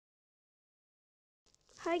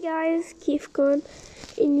هاي جايز، كيفكن؟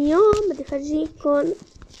 اليوم بدي افرجيكن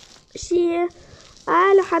شي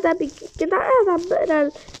قالوا حدا كده قاعد عم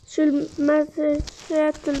بقرا شو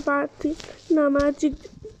المسجات اللي بعطينا ماجيك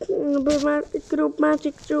جروب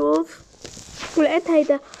ماجيك جروب، ولقيت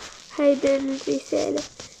هيدا الرسالة.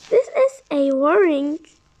 This is a warning.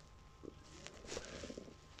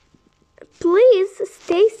 Please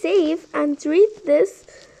stay safe and read this.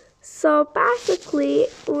 So basically,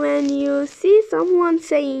 when you see someone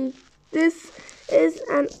saying this is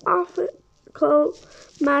an official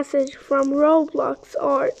message from Roblox,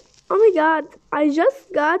 or oh my god, I just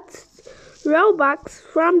got Robux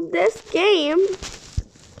from this game.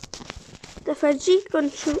 تفرجيكن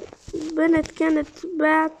شو بنت كانت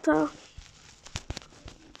باعتها،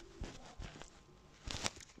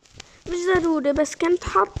 مش ضروري بس كانت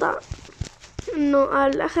حاطة انه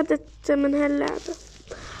قال اخدت من هاللعبة.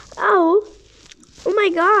 Oh my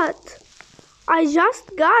god, I just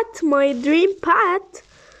got my dream pet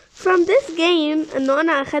from this game. انه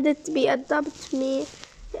انا اخدت بقدمت مي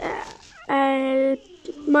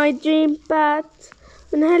my dream pet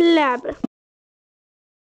من هاللعبة.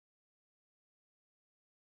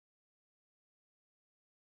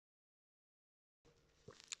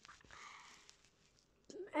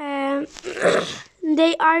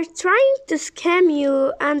 They are trying to scam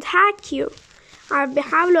you and hack you. عم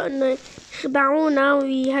بيحاولوا انه يخدعونا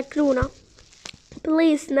ويهكرونا.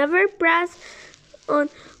 Please never press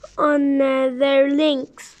on their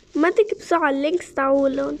links. ما تكبسوا على اللينكس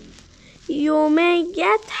تاعولن. You may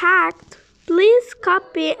get hacked. Please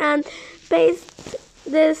copy and paste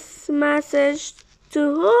this message to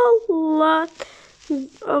a whole lot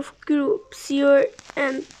of groups you're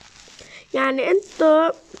in. يعني انتو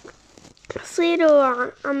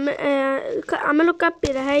صيروا عملوا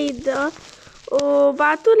كوبي لهيدا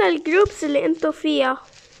وبعتوا للجروبس اللي انتو فيها.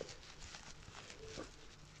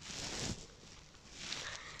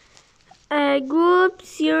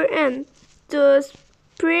 Groups you're in to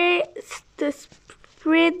spread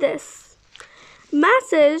this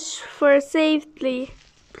message for safety.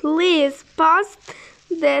 Please post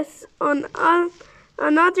this on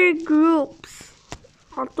another groups.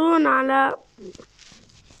 حطون على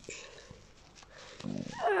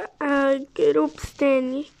جروبس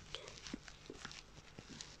تاني.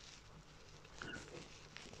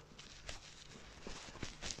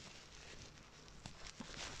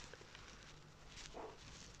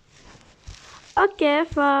 اوكي،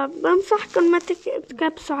 فبنصحكم ما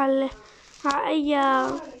تكبسوا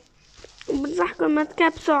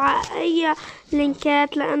على اي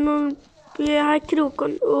لينكات لانه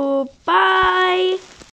بيهكروكن. وباي.